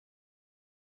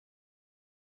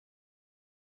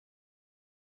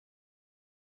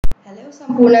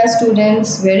Sampurna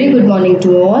students, very good morning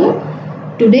to all.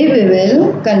 Today we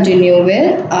will continue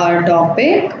with our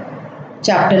topic,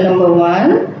 chapter number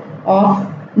 1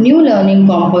 of New Learning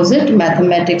Composite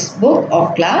Mathematics book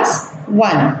of class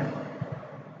 1.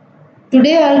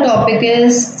 Today our topic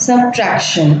is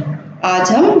subtraction.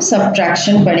 आज हम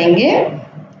subtraction पढ़ेंगे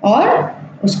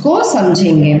और उसको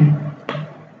समझेंगे.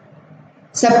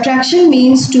 Subtraction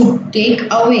means to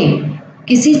take away.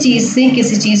 किसी चीज से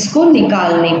किसी चीज को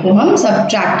निकालने को हम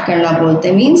सब्ट्रैक्ट करना बोलते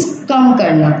हैं. मीन्स कम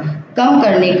करना. कम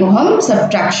करने को हम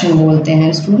सब्ट्रैक्शन बोलते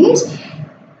हैं. Students,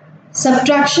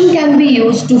 subtraction can be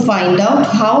used to find out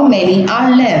how many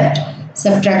are left.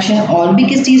 Subtraction और भी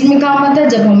किस चीज में काम आता है?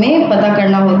 जब हमें पता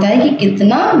करना होता है कि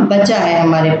कितना बचा है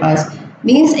हमारे पास.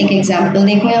 मीन्स एक एग्जाम्पल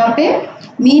देखो यहाँ पे.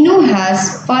 मीनू हैज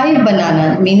 5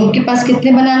 बनाना. मीनू के पास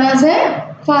कितने बनानास है?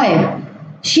 5.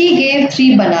 She gave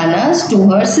 3 bananas to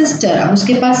her sister. अब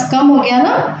उसके पास कम हो गया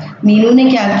ना. मीनू ने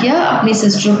क्या किया? अपनी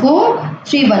सिस्टर को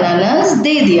 3 बनानास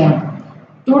दे दिया.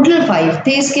 टोटल 5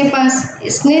 थे इसके पास.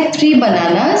 इसने 3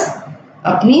 बनानास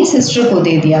अपनी सिस्टर को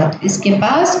दे दिया. इसके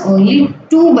पास ओनली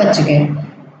 2 बच गए.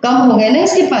 कम हो गए ना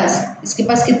इसके पास. इसके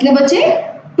पास कितने बचे?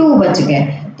 2 बच गए.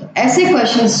 तो ऐसे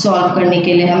क्वेश्चन सॉल्व करने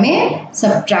के लिए हमें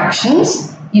सब्ट्रैक्शंस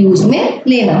यूज में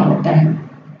लेना होता है.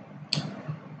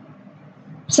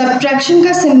 सब्ट्रैक्शन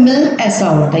का सिंबल ऐसा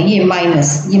होता है. ये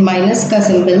माइनस का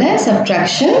सिंबल है.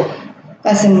 सब्ट्रैक्शन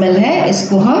का सिंबल है.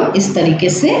 इसको हम इस तरीके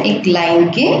से एक लाइन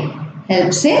के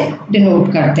हेल्प से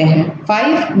डिनोट करते हैं.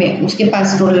 5 में उसके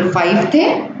पास टोटल 5 थे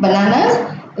बनानास.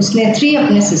 उसने 3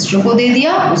 अपने सिस्टर को दे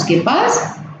दिया. उसके पास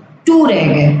 2 रह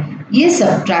गए. ये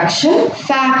सब्ट्रैक्शन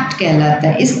फैक्ट कहलाता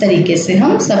है. इस तरीके से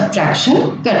हम सब्ट्रैक्शन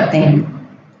करते हैं.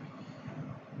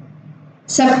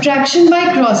 Subtraction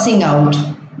bye crossing out.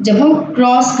 जब हम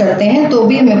क्रॉस करते हैं तो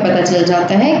भी हमें पता चल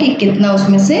जाता है कि कितना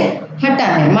उसमें से हटा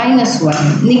है. माइनस हुआ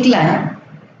है, निकला है.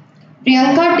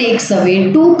 Priyanka takes away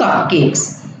 2 cupcakes.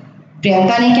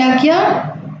 Priyanka ने क्या किया?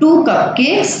 2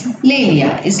 कपकेक्स ले लिया.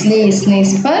 इसलिए इसने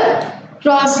इस पर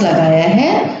क्रॉस लगाया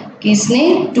है कि इसने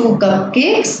 2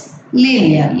 कपकेक्स ले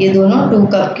लिया. ये दोनों 2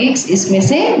 कपकेक्स इसमें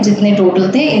से जितने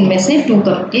टोटल थे इनमें से 2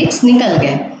 कपकेक्स निकल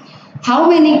गए. How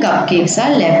many cupcakes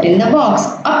are left in the box.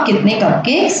 अब कितने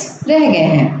कपकेक्स रह गए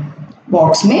हैं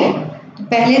बॉक्स में? तो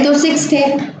पहले तो 6 थे,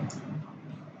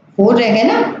 4 रह गए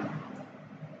ना.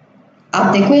 आप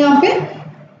देखो यहाँ पे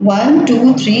 1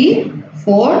 2 3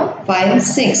 4 5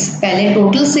 6. पहले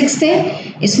टोटल 6 थे.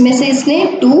 इसमें से इसने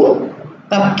 2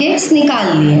 कपकेक्स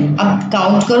निकाल लिए. अब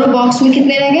काउंट करो बॉक्स में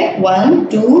कितने रह गए. 1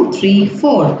 2 3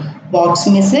 4. बॉक्स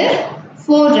में सिर्फ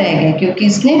 4 रह गए क्योंकि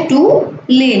इसने 2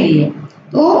 ले लिए.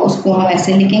 तो उसको हम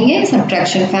ऐसे लिखेंगे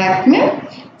सब्ट्रैक्शन फैक्ट में.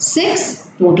 6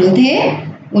 टोटल थे,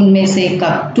 उनमें से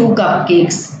 2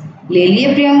 कपकेक्स ले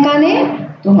लिए प्रियंका ने.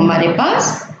 तो हमारे पास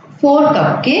 4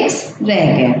 कपकेक्स रह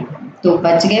गए. तो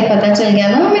बच गए. पता चल गया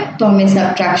ना हमें. तो हमें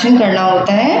सब्ट्रैक्शन करना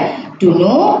होता है to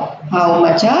know how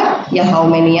much are या how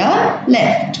many are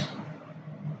left.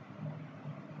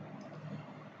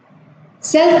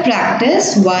 Self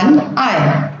practice 1I.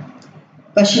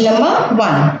 Question number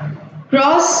 1.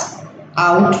 Cross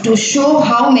out to show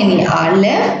how many are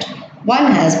left. One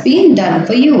has been done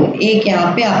for you. एक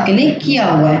यहाँ पे आपके लिए किया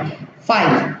हुआ है.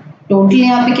 5 टोटल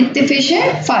यहाँ पे कितने फिश है?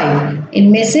 5.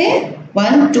 इनमें से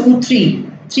 1 2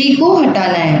 3 को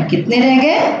हटाना है. कितने रह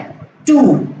गए?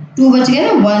 2 बच गए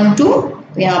ना. 1 2.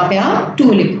 तो यहाँ पे आप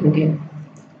 2 लिखोगे.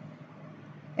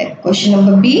 Question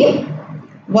number B.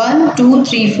 1 2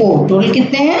 3 4 टोटल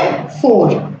कितने हैं?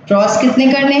 4. क्रॉस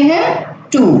कितने करने हैं?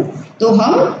 2. तो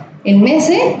हम इनमें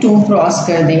से 2 क्रॉस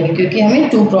कर देंगे क्योंकि हमें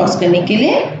 2 क्रॉस करने के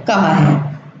लिए कहा है.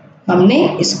 हमने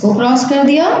इसको क्रॉस कर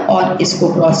दिया और इसको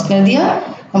क्रॉस कर दिया.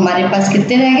 हमारे पास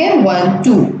कितने रह गए? 1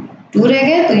 2 रह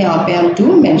गए. तो यहाँ पे हम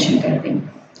 2 मेंशन कर देंगे.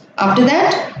 आफ्टर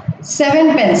दैट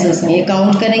 7 पेंसिल्स हैं. ये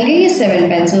काउंट करेंगे. ये 7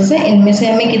 पेंसिल्स हैं. इनमें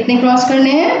से हमें कितने क्रॉस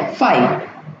करने हैं?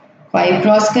 5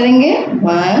 क्रॉस करेंगे.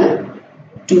 1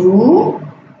 2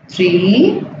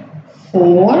 3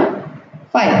 4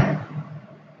 5.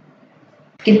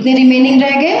 कितने रिमेनिंग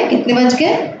रह गए? कितने बच गए?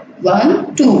 1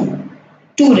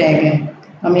 2 रह गए.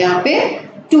 हम यहाँ पे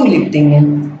 2 लिख देंगे.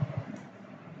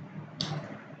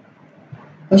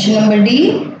 Question number D.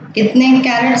 कितने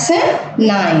कैरेट्स हैं?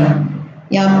 9.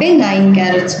 यहाँ पे 9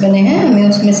 कैरेट्स बने हैं. हमें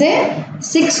उसमें से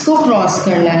 6 को क्रॉस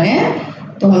करना है.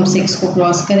 तो हम 6 को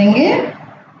क्रॉस करेंगे.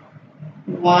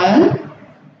 1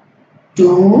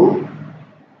 2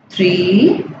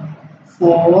 3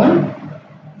 4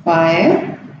 5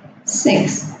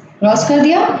 6 क्रॉस कर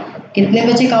दिया. कितने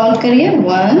बचे? काउंट करिए.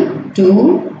 1 2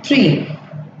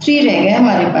 3 रह गए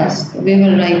हमारे पास. We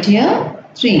will write here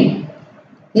 3.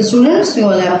 The students, you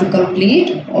all have to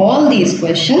complete all these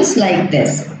questions like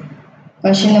this.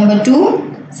 Question number 2.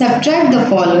 Subtract the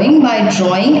following by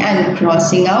drawing and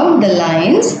crossing out the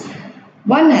lines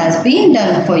one has been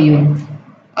done for you.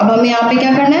 अब हमें यहाँ पे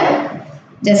क्या करना है,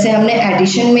 जैसे हमने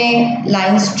addition में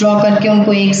लाइंस ड्रॉ करके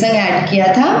उनको एक संग ऐड किया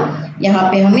था, यहाँ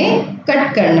पे हमें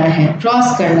कट करना है,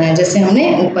 क्रॉस करना है, जैसे हमने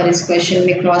ऊपर इस क्वेश्चन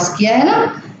में क्रॉस किया है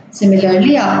ना।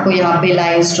 सिमिलरली आपको यहाँ पे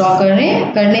लाइंस ड्रॉ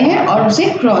करने हैं और उसे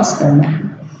क्रॉस करना है।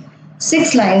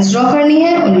 6 लाइंस ड्रॉ करनी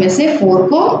है, उनमें से 4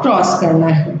 को क्रॉस करना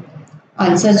है।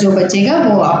 आंसर जो बचेगा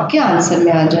वो आपके आंसर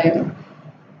में आ जाएगा।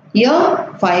 यह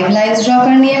 5 लाइंस ड्रॉ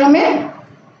करनी है हमें।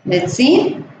 Let's see,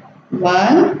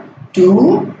 1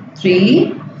 2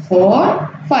 3 4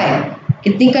 5।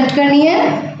 कितनी कट करनी है?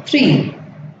 3।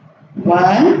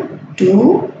 1 2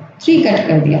 3 कट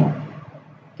कर दिया।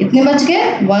 कितने बच गए?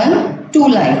 1 2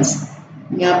 लाइंस।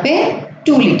 यहाँ पे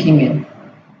 2 लिखेंगे।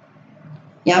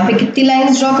 यहाँ पे कितनी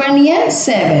लाइंस ड्रॉ करनी है?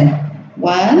 7।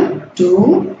 1 2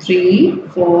 3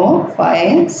 4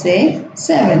 5 6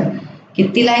 7।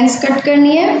 कितनी लाइंस कट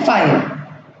करनी है? 5।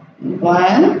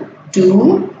 1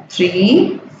 2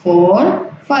 3 4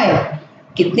 5।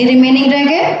 कितने रिमेनिंग रह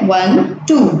गए? 1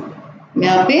 2।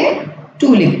 यहाँ पे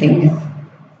 2 लिख देंगे।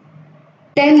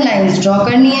 10 लाइंस ड्रॉ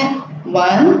करनी है।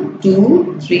 1 2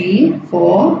 3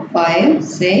 4 5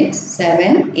 6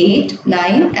 7 8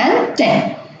 9 एंड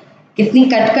 10। कितनी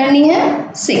कट करनी है?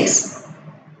 6।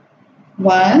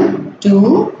 1 2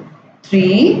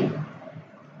 3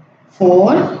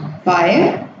 4 5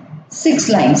 6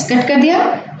 लाइंस कट कर दिया।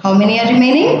 How many are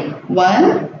remaining? 1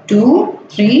 2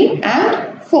 3 and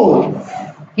 4.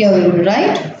 Here we will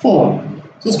write 4.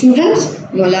 So students,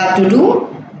 you will have to do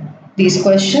these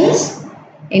questions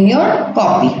in your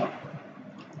copy.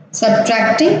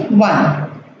 Subtracting 1.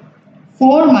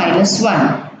 4 minus 1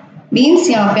 means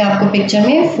यहाँ पे आपको पिक्चर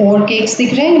में 4 केक्स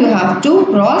दिख रहे हैं। You have to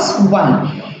cross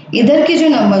 1. इधर के जो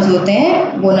नंबर्स होते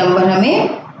हैं वो नंबर हमें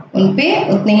उन पे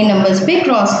उतने ही नंबर्स पे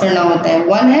क्रॉस करना होता है।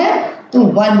 1 है तो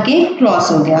 1 के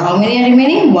क्रॉस हो गया। How many are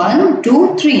remaining? 1 2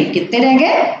 3। कितने रह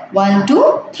गए? 1 2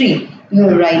 3। You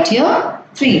will write here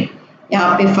 3।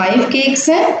 यहाँ पे 5 केक्स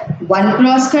हैं, 1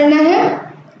 क्रॉस करना है,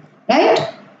 राइट?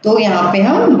 तो यहाँ पे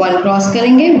हम 1 क्रॉस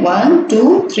करेंगे। 1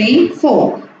 2 3 4।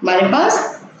 हमारे पास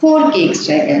 4 केक्स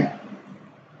रह गए।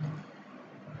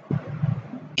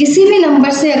 किसी भी नंबर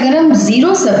से अगर हम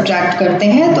 0 सब्ट्रैक्ट करते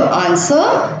हैं तो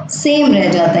आंसर सेम रह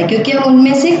जाता है, क्योंकि हम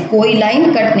उनमें से कोई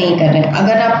लाइन कट नहीं कर रहे हैं।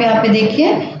 अगर आप यहाँ पे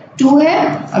देखिए 2 है,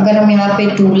 अगर हम यहाँ पे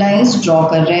 2 लाइंस ड्रॉ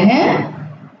कर रहे हैं,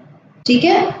 ठीक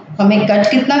है, हमें कट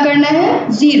कितना करना है?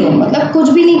 0, मतलब कुछ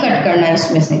भी नहीं कट करना है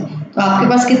इसमें से। तो आपके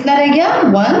पास कितना रह गया?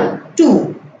 1 2।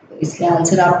 इसलिए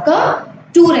आंसर आपका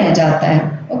 2 रह जाता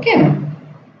है। ओके।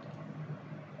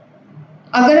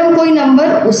 अगर हम कोई नंबर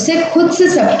उससे खुद से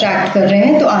सब्ट्रैक्ट कर रहे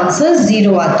हैं तो आंसर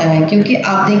 0 आता है, क्योंकि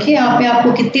आप देखिए यहाँ पे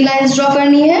आपको कितनी लाइंस ड्रॉ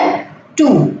करनी है?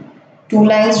 2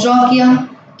 लाइंस ड्रॉ किया।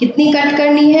 कितनी कट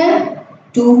करनी है?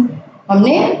 2।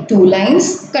 हमने 2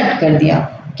 लाइंस कट कर दिया।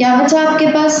 क्या बचा आपके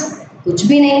पास? कुछ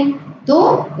भी नहीं। तो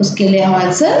उसके लिए हम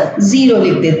आंसर 0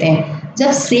 लिख देते हैं।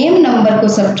 जब सेम नंबर को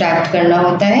सब्ट्रैक्ट करना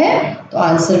होता है तो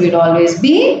आंसर विल ऑलवेज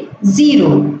बी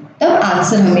 0। तब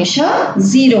आंसर हमेशा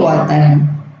 0 आता है।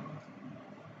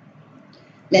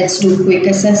 Let's do quick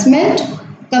assessment.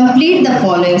 Complete the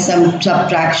following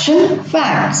subtraction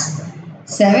facts.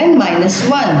 7 minus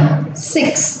 1,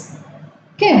 6.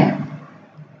 Okay.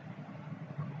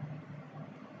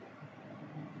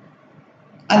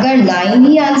 अगर 9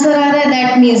 ही आंसर आ रहा है,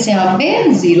 दैट मीन्स यहाँ पे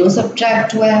 0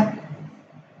 सब्ट्रैक्ट हुआ है।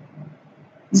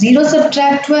 0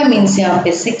 सब्ट्रैक्ट हुआ है मीन्स यहाँ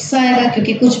पे 6 आएगा,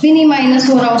 क्योंकि कुछ भी नहीं माइनस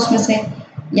हो रहा उसमें से।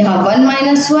 यहाँ 1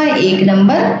 माइनस हुआ है, एक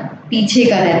नंबर पीछे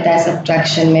का रहता है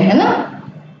सब्ट्रैक्शन में, है ना,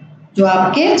 जो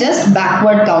आपके जस्ट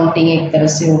बैकवर्ड काउंटिंग एक तरह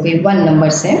से हो गई 1 नंबर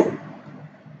से।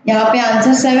 यहाँ पे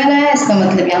आंसर 7 आया, इसका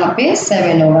मतलब यहाँ पे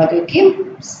 7 होगा, क्योंकि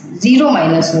 0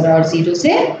 माइनस हो रहा है और 0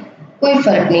 से कोई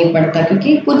फर्क नहीं पड़ता,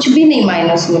 क्योंकि कुछ भी नहीं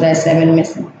माइनस हो रहा है 7 में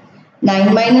से। 9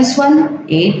 माइनस 1,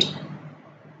 8।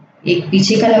 एक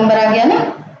पीछे का नंबर आ गया ना।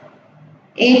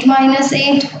 8 माइनस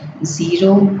 8,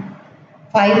 0।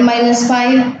 5 माइनस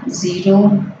 5, 0।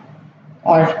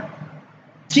 और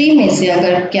 3 में से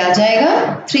अगर क्या जाएगा?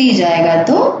 3 जाएगा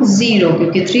तो 0,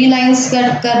 क्योंकि 3 लाइंस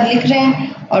कर लिख रहे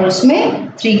हैं और उसमें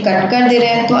 3 कट कर दे रहे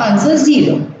हैं, तो आंसर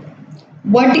 0।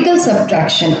 Vertical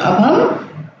subtraction. अब हम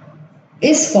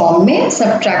इस फॉर्म में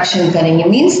सब्ट्रैक्शन करेंगे,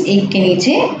 मीन्स एक के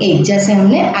नीचे एक, जैसे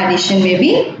हमने एडिशन में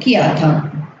भी किया था।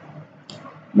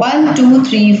 1 2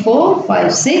 3 4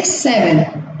 5 6 7।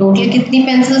 टोटल कितनी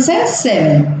पेंसिल्स हैं?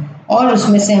 7। और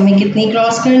उसमें से हमें कितनी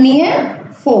क्रॉस करनी है?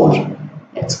 4।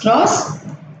 Let's cross.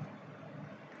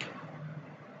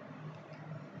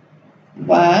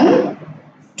 1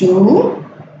 2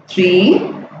 3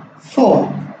 4।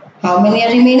 How many are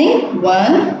remaining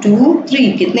 1 2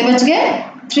 3 कितने बच गए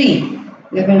 3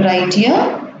 वी विल राइट हियर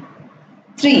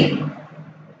 3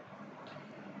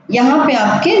 यहाँ पे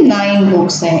आपके 9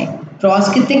 बुक्स हैं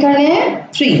क्रॉस कितने करने हैं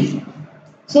 3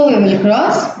 so we will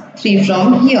cross 3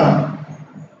 from here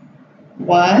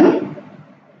 1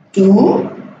 2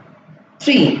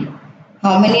 3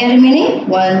 how many are remaining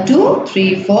 1 2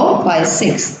 3 4 5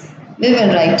 6 we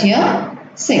will write here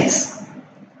 6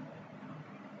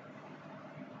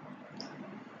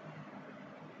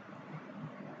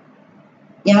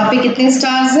 यहाँ पे कितने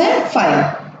स्टार्स हैं 5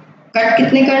 कट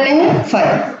कितने करने हैं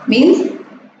 5 means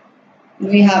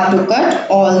we have to cut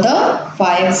all the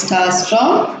 5 stars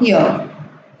from here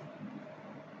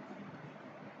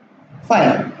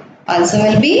 5 answer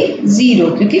will be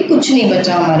 0 क्योंकि कुछ नहीं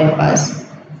बचा हमारे पास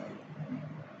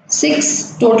 6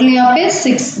 टोटल यहाँ पे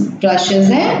 6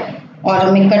 ब्रशेस हैं और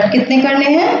हमें कट कितने करने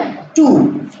हैं 2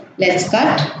 let's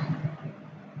cut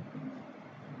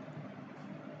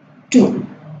 2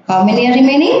 how many are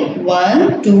remaining 1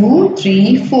 2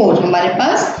 3 4 हमारे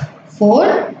पास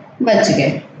 4 बच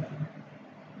गए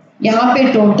यहाँ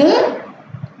पे टोटल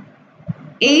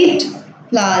 8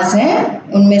 फ्लावर्स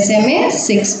हैं उनमें से हमें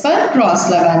 6 पर क्रॉस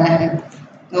लगाना है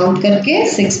काउंट करके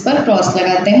 6 पर क्रॉस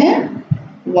लगाते हैं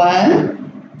 1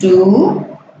 2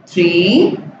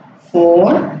 3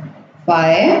 4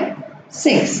 5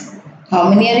 6 हाउ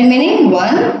मेनी आर रिमेनिंग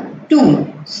 1 2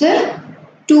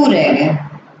 सिर्फ 2 रह गए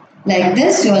like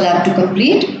this you will have to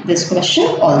complete this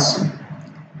question also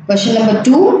question number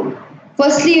 2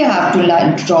 firstly you have to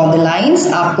draw the lines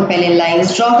आपको पहले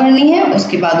लाइंस ड्रॉ करनी है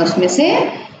उसके बाद उसमें से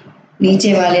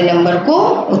नीचे वाले नंबर को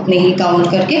उतने ही काउंट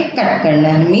करके कट करना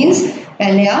है मींस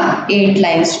पहले आप 8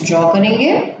 लाइंस ड्रॉ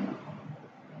करेंगे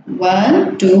 1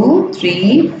 2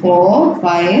 3 4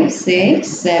 5 6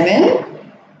 7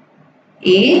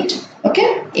 8 ओके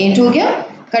 8 हो गया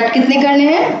कट कितने करने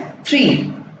हैं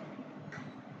 3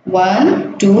 1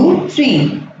 2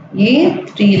 3 ये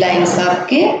 3 लाइंस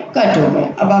आपके कट हो गए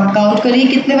अब आप काउंट करिए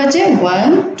कितने बचे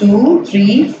 1 2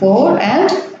 3 4 एंड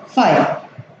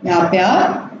 5 यहाँ पे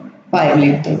आप 5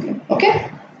 लिख दोगे ओके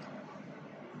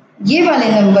ये वाले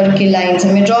नंबर की लाइंस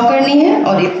हमें ड्रॉ करनी है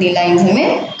और इतनी लाइंस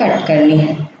हमें कट करनी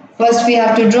है first we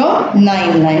have to draw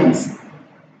 9 lines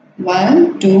 1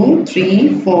 2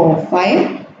 3 4 5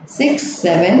 6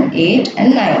 7 8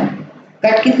 and 9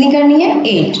 cut कितनी करनी है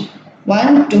 8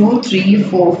 1 2 3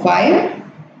 4 5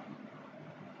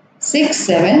 6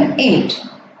 7 8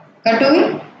 कट हो गई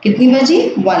कितनी बची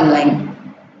 1 line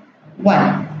 1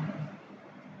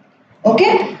 okay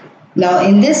now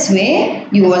in this way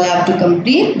you will have to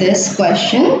complete this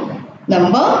question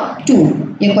number 2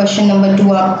 ये क्वेश्चन नंबर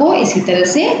 2 आपको इसी तरह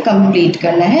से कंप्लीट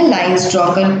करना है लाइंस ड्रॉ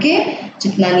करके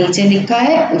जितना नीचे लिखा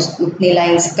है उतनी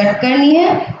लाइंस कट करनी है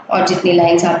और जितनी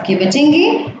लाइंस आपकी बचेंगी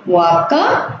वो आपका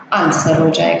आंसर हो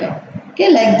जाएगा okay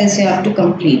like this you have to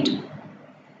complete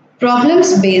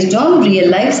problems based on real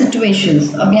life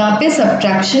situations अब यहाँ पे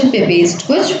सब्ट्रैक्शन पे बेस्ड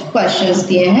कुछ क्वेश्चंस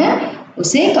दिए हैं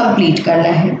उसे कंप्लीट करना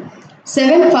है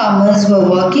 7 farmers were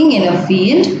working in a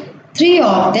field 3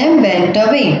 of them went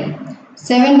away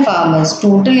 7 farmers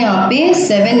total यहाँ पे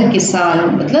 7 किसान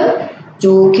मतलब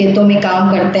जो खेतों में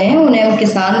काम करते हैं उन्हें हम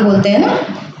किसान बोलते हैं ना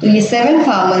तो ये 7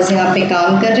 फार्मर्स यहाँ पे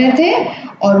काम कर रहे थे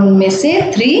और उनमें से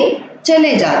 3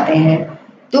 चले जाते हैं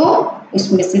तो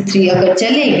उसमें से 3 अगर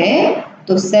चले गए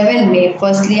तो 7 में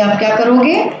फर्स्टली आप क्या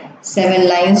करोगे 7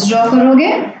 लाइंस ड्रॉ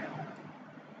करोगे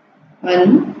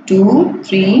 1 2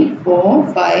 3 4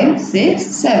 5 6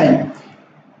 7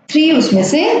 3 उसमें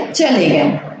से चले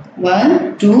गए 1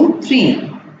 2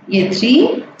 3 ये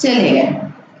 3 चले गए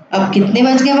अब कितने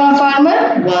बच गए वहां फार्मर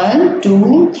 1 2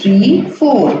 3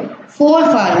 4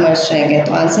 फार्मर्स रह गए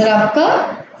तो आंसर आपका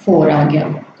 4 आ गया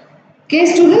ओके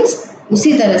स्टूडेंट्स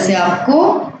उसी तरह से आपको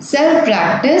सेल्फ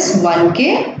प्रैक्टिस 1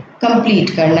 के कंप्लीट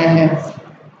करना है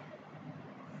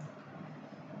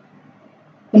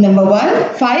number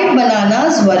 1 5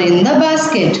 bananas were in the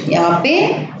basket यहाँ पे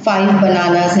 5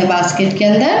 बनानास है बास्केट के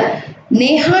अंदर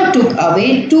Neha took away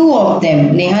 2 of them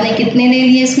Neha ने कितने ले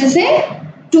लिए इसमें से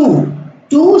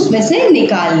 2 उसमें से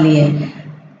निकाल लिए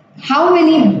how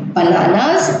many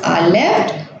bananas are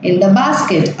left in the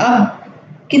basket अब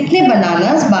कितने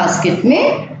बनानास बास्केट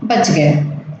में बच गए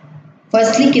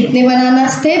फर्स्टली कितने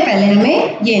बनानास थे पहले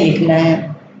हमें ये लिखना है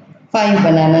 5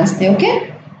 बनानास थे ओके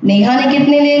नेहा ने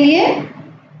कितने ले लिए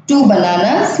 2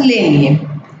 बनानास ले लिए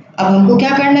अब हमको क्या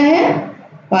करना है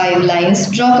 5 लाइंस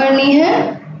ड्रॉ करनी है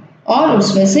और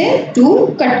उसमें से 2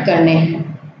 कट करने हैं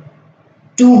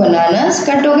 2 बनानास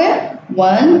कट हो गए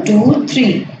 1 2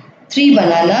 3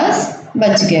 बनानास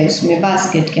बच गए उसमें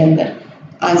बास्केट के अंदर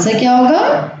आंसर क्या होगा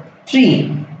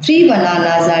 3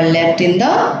 bananas are left in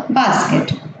the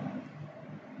basket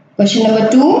question number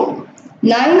 2,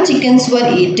 9 chickens were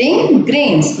eating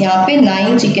grains. यहाँ पे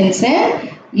 9 chickens हैं,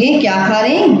 ये क्या खा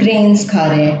रहे हैं? ग्रेन्स खा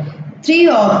रहे हैं. 3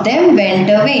 of them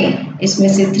went away. इसमें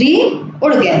से 3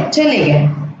 उड़ गए, चले गए.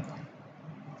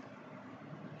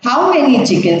 How many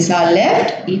chickens are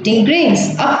left eating grains?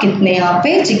 अब कितने यहाँ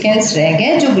पे chickens रह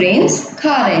गए जो grains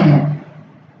खा रहे हैं?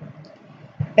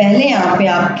 पहले यहाँ पे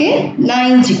आपके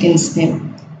 9 chickens थे,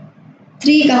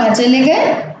 3 कहाँ चले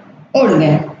गए? उड़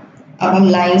गए. अब हम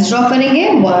लाइंस ड्रॉ करेंगे.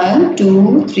 1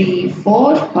 2 3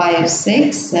 4 5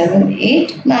 6 7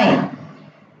 8 9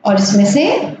 और इसमें से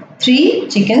 3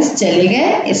 चिकन्स चले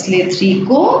गए, इसलिए 3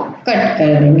 को कट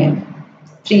कर देंगे.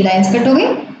 3 लाइंस कट हो गई.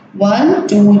 1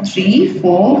 2 3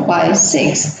 4 5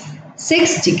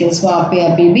 6 चिकन्स वहां पे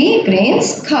अभी भी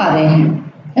ग्रेन्स खा रहे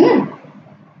हैं, है ना.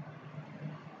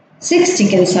 6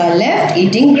 chickens are left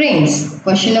eating grains.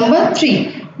 Question number 3.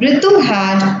 Ritu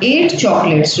had 8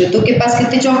 chocolates. Ritu के पास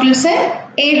कितने चॉकलेट्स हैं?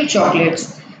 8 chocolates.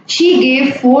 She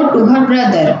gave 4 to her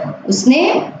brother. उसने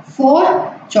 4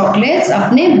 chocolates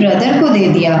अपने ब्रदर को दे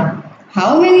दिया. How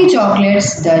many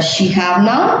chocolates does she have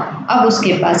now? अब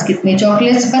उसके पास कितने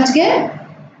चॉकलेट्स बच गए?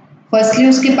 फर्स्टली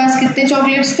उसके पास कितने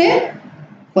चॉकलेट्स थे?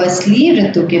 फर्स्टली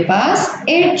रितु के पास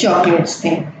 8 चॉकलेट्स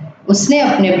थे, उसने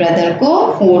अपने ब्रदर को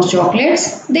 4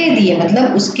 चॉकलेट्स दे दिए,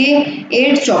 मतलब उसके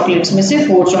 8 चॉकलेट्स में से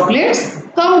 4 चॉकलेट्स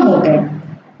कम हो गए.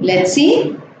 Let's see,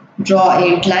 draw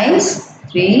 8 lines.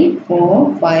 3 4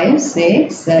 5 6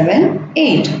 7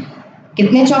 8.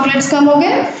 कितने चॉकलेट्स कम हो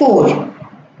गए? 4.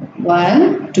 1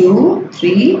 2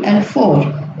 3 एंड 4.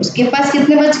 उसके पास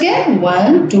कितने बच गए?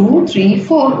 1 2 3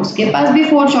 4. उसके पास भी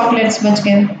 4 चॉकलेट्स बच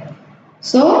गए.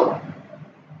 सो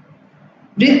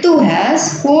रितु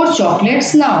हैज 4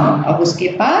 chocolates now. अब उसके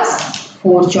पास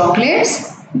 4 chocolates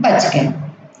बच गए.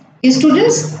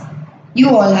 Students,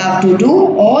 you all have to do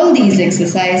all these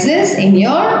exercises in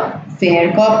your fair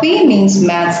copy, means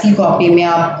maths की कॉपी में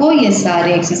आपको ये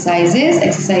सारे exercises,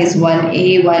 exercise 1A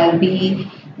 1B,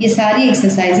 ये सारी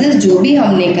exercises जो भी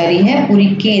हमने करी है पूरी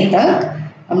K तक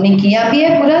हमने किया भी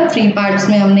है. पूरा 3 parts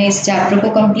में हमने इस चैप्टर को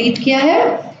कंप्लीट किया है.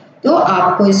 तो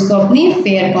आपको इसको अपनी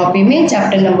फेयर कॉपी में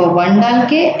चैप्टर नंबर 1 डाल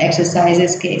के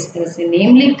एक्सरसाइजेस के इस तरह से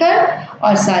नेम लिखकर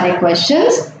और सारे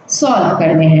क्वेश्चंस सॉल्व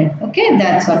करने हैं. Okay,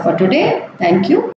 that's all for today. Thank you.